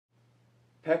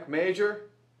Pec major,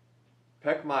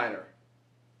 pec minor.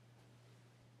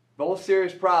 Both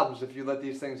serious problems if you let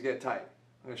these things get tight.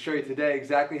 I'm going to show you today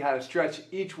exactly how to stretch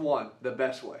each one the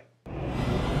best way.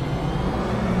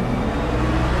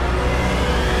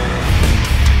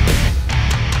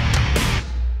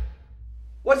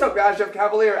 What's up guys, Jeff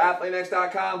Cavaliere,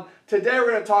 AthleteNext.com. Today we're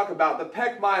going to talk about the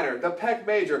pec minor, the pec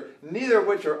major, neither of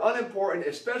which are unimportant,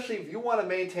 especially if you want to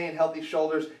maintain healthy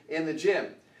shoulders in the gym.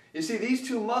 You see, these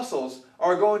two muscles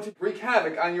are going to wreak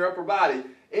havoc on your upper body,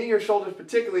 in your shoulders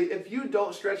particularly, if you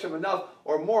don't stretch them enough,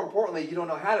 or more importantly, you don't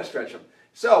know how to stretch them.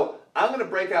 So, I'm going to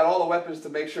break out all the weapons to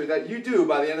make sure that you do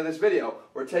by the end of this video.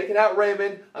 We're taking out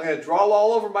Raymond, I'm going to draw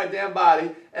all over my damn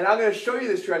body, and I'm going to show you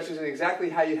the stretches and exactly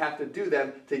how you have to do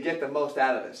them to get the most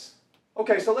out of this.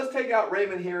 Okay, so let's take out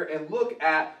Raymond here and look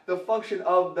at the function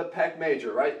of the pec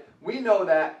major, right? We know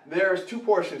that there's two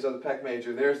portions of the pec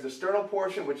major. There's the sternal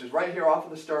portion, which is right here off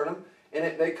of the sternum,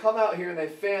 and they come out here and they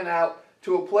fan out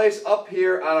to a place up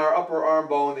here on our upper arm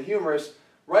bone, the humerus,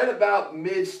 right about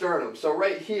mid-sternum. So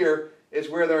right here is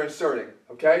where they're inserting,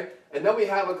 okay? And then we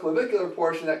have a clavicular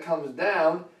portion that comes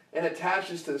down and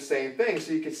attaches to the same thing.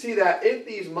 So you can see that if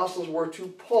these muscles were to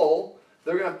pull,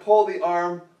 they're going to pull the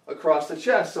arm across the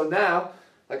chest. So now,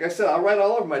 like I said, I'll write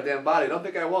all over my damn body. Don't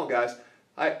think I won't, guys.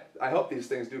 I hope these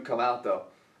things do come out, though.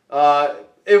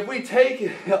 If we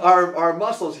take our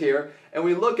muscles here and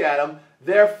we look at them,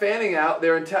 they're fanning out,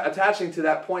 they're attaching to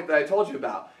that point that I told you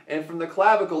about. And from the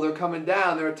clavicle, they're coming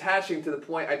down, they're attaching to the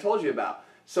point I told you about.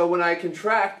 So when I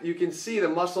contract, you can see the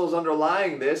muscles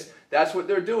underlying this. That's what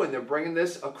they're doing. They're bringing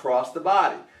this across the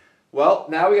body. Well,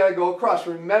 now we got to go across.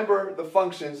 Remember the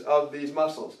functions of these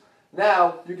muscles.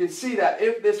 Now, you can see that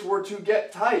if this were to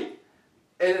get tight,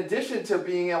 in addition to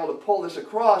being able to pull this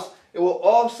across, it will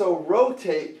also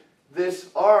rotate this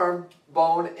arm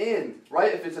bone in,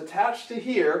 right? If it's attached to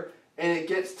here and it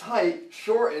gets tight,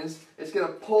 shortens, it's going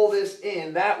to pull this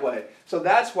in that way. So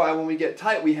that's why when we get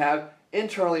tight, we have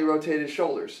internally rotated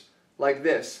shoulders, like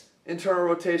this. Internal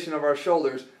rotation of our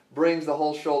shoulders brings the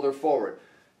whole shoulder forward.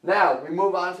 Now, we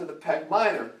move on to the pec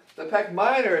minor. The pec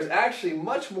minor is actually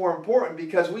much more important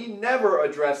because we never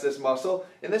address this muscle,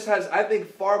 and this has, I think,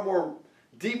 far more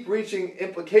deep-reaching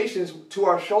implications to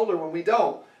our shoulder when we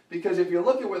don't. Because if you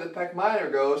look at where the pec minor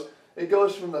goes, it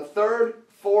goes from the third,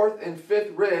 fourth, and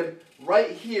fifth rib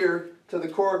right here to the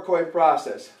coracoid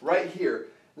process, right here.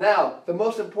 Now, the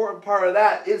most important part of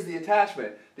that is the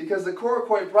attachment, because the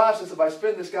coracoid process, if I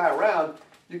spin this guy around,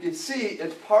 you can see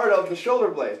it's part of the shoulder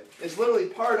blade. It's literally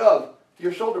part of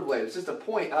your shoulder blade. It's just a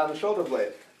point on the shoulder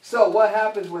blade. So what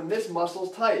happens when this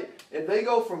muscle's tight? If they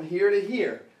go from here to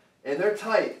here, and they're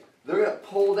tight, they're going to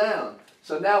pull down.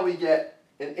 So now we get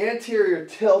an anterior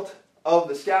tilt of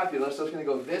the scapula, so it's going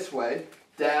to go this way,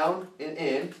 down and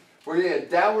in. We're going to get a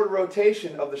downward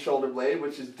rotation of the shoulder blade,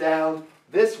 which is down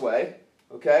this way,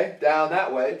 okay, down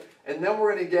that way. And then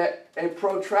we're going to get a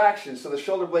protraction, so the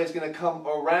shoulder blade is going to come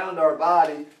around our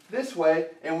body this way,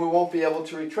 and we won't be able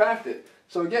to retract it.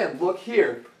 So again, look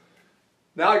here.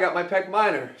 Now I got my pec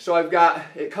minor. So I've got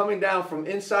it coming down from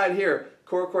inside here,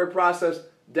 coracoid process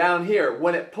down here.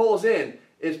 When it pulls in,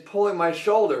 it's pulling my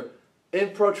shoulder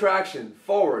in protraction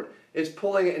forward. It's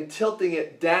pulling it and tilting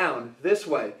it down this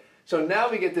way. So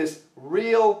now we get this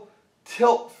real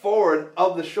tilt forward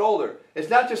of the shoulder. It's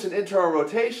not just an internal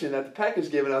rotation that the pec is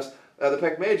giving us, the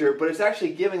pec major, but it's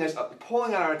actually giving us,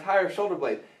 pulling on our entire shoulder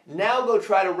blade. Now go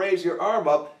try to raise your arm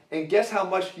up, and guess how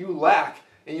much you lack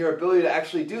in your ability to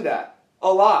actually do that?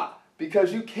 A lot,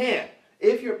 because you can't.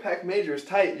 If your pec major is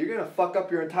tight, you're going to fuck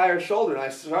up your entire shoulder. And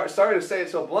I'm sorry to say it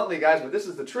so bluntly, guys, but this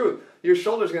is the truth. Your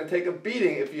shoulder's going to take a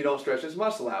beating if you don't stretch this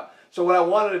muscle out. So what I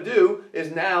wanted to do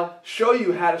is now show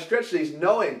you how to stretch these,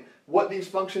 knowing what these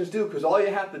functions do, because all you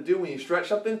have to do when you stretch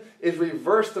something is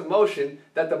reverse the motion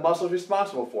that the muscle is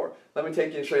responsible for. Let me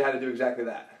take you and show you how to do exactly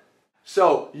that.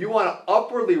 So you want to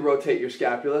upwardly rotate your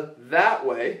scapula that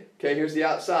way. Okay, here's the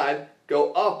outside.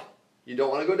 Go up. You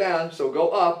don't want to go down, so go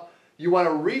up. You want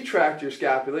to retract your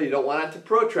scapula. You don't want it to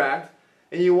protract.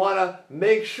 And you want to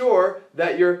make sure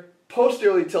that you're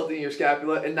posteriorly tilting your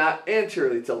scapula and not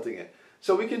anteriorly tilting it.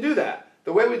 So we can do that.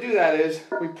 The way we do that is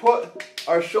we put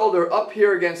our shoulder up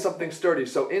here against something sturdy.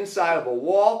 So inside of a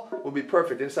wall would be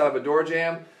perfect. Inside of a door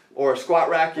jamb or a squat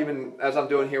rack, even as I'm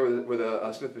doing here with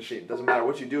a Smith machine. Doesn't matter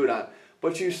what you do it on.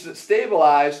 But you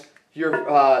stabilize your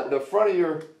the front of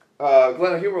your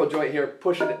glenohumeral joint here,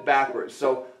 pushing it backwards.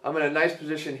 So I'm in a nice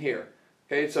position here.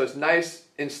 Okay, so it's nice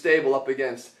and stable up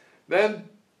against. Then,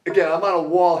 again, I'm on a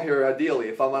wall here ideally,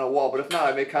 if I'm on a wall. But if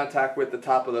not, I make contact with the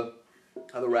top of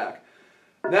the rack.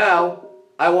 Now,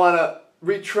 I want to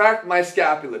retract my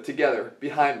scapula together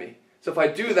behind me. So if I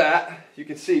do that, you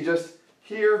can see just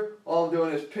Here, all I'm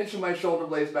doing is pinching my shoulder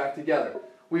blades back together.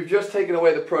 We've just taken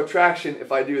away the protraction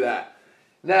if I do that.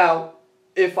 Now,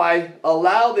 if I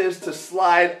allow this to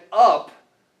slide up,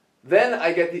 then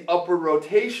I get the upward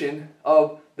rotation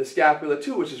of the scapula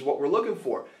too, which is what we're looking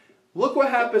for. Look what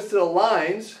happens to the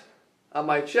lines on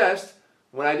my chest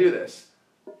when I do this.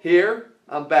 Here,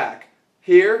 I'm back.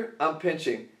 Here, I'm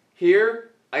pinching. Here,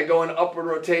 I go in upward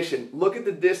rotation. Look at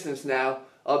the distance now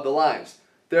of the lines.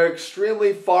 They're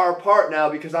extremely far apart now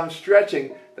because I'm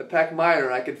stretching the pec minor,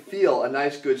 and I can feel a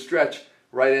nice good stretch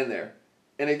right in there.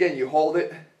 And again, you hold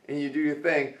it and you do your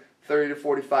thing 30 to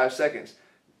 45 seconds.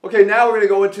 Okay, now we're going to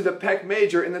go into the pec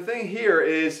major, and the thing here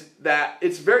is that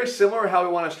it's very similar how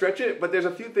we want to stretch it, but there's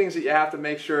a few things that you have to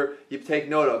make sure you take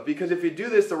note of, because if you do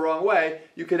this the wrong way,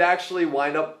 you could actually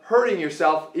wind up hurting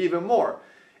yourself even more.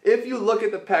 If you look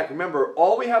at the pec, remember,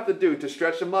 all we have to do to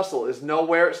stretch the muscle is know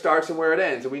where it starts and where it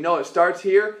ends, and we know it starts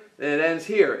here and it ends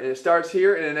here, and it starts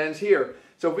here and it ends here.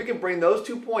 So if we can bring those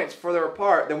 2 points further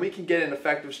apart, then we can get an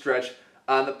effective stretch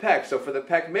on the pec. So for the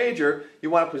pec major, you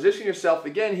want to position yourself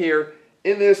again here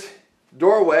in this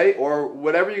doorway or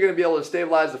whatever you're going to be able to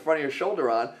stabilize the front of your shoulder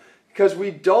on, because we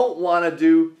don't want to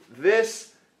do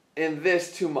this and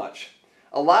this too much.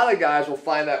 A lot of guys will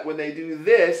find that when they do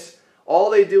this, all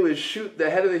they do is shoot the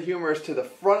head of the humerus to the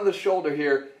front of the shoulder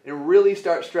here and really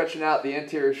start stretching out the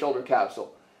anterior shoulder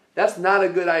capsule. That's not a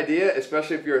good idea,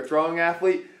 especially if you're a throwing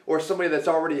athlete or somebody that's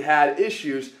already had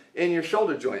issues in your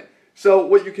shoulder joint. So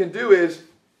what you can do is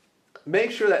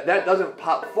make sure that that doesn't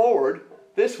pop forward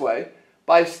this way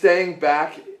by staying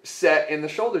back set in the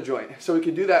shoulder joint. So we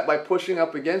can do that by pushing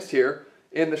up against here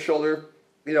in the shoulder,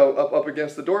 up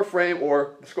against the door frame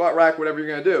or the squat rack, whatever you're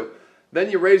going to do. Then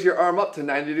you raise your arm up to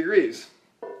 90 degrees.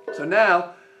 So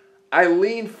now I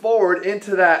lean forward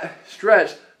into that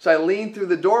stretch. So I lean through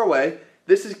the doorway.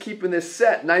 This is keeping this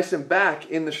set nice and back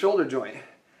in the shoulder joint.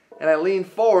 And I lean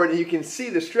forward and you can see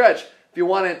the stretch. If you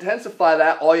want to intensify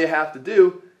that, all you have to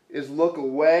do is look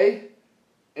away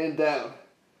and down.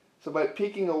 So by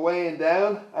peeking away and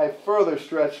down, I further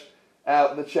stretch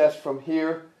out the chest from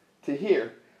here to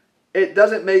here. It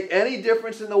doesn't make any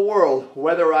difference in the world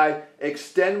whether I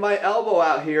extend my elbow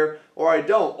out here or I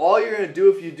don't. All you're going to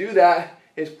do if you do that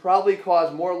is probably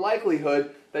cause more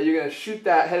likelihood that you're going to shoot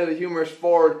that head of the humerus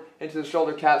forward into the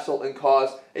shoulder capsule and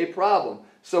cause a problem.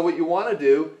 So what you want to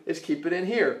do is keep it in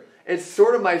here. It's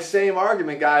sort of my same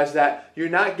argument, guys, that you're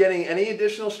not getting any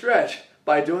additional stretch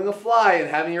by doing a fly and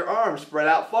having your arms spread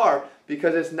out far,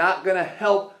 because it's not going to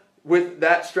help with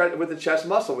that stretch with the chest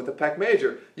muscle, with the pec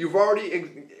major. You've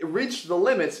already reached the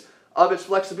limits of its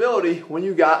flexibility when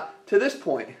you got to this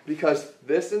point, because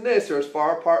this and this are as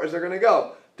far apart as they're going to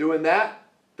go. Doing that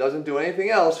doesn't do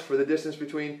anything else for the distance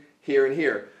between here and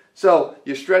here. So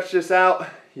you stretch this out,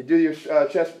 you do your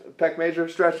chest pec major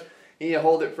stretch, and you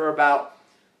hold it for about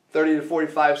 30 to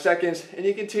 45 seconds, and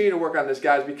you continue to work on this,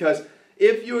 guys, because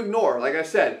if you ignore, like I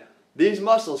said, these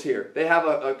muscles here, they have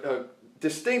a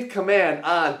distinct command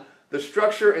on the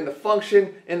structure and the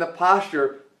function and the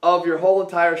posture of your whole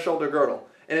entire shoulder girdle.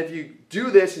 And if you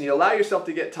do this and you allow yourself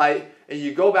to get tight and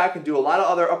you go back and do a lot of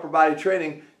other upper body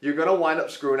training, you're going to wind up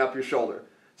screwing up your shoulder.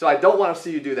 So I don't want to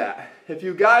see you do that. If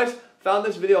you guys found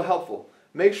this video helpful,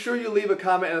 make sure you leave a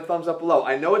comment and a thumbs up below.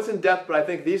 I know it's in depth, but I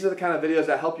think these are the kind of videos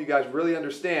that help you guys really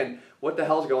understand what the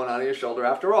hell's going on in your shoulder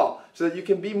after all, so that you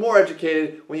can be more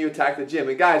educated when you attack the gym.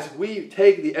 And guys, we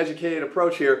take the educated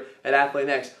approach here at Athlete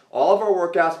Next. All of our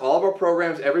workouts, all of our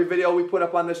programs, every video we put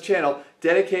up on this channel,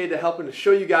 dedicated to helping to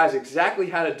show you guys exactly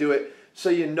how to do it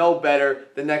so you know better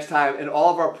the next time. And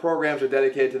all of our programs are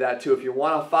dedicated to that too. If you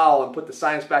want to follow and put the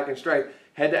science back in strength,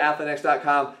 head to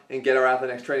athletenext.com and get our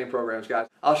Athlete Next training programs, guys.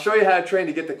 I'll show you how to train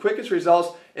to get the quickest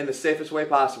results in the safest way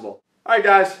possible. All right,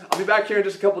 guys, I'll be back here in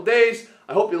just a couple days.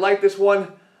 I hope you like this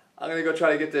one. I'm going to go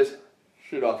try to get this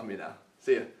shit off of me now.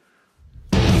 See ya.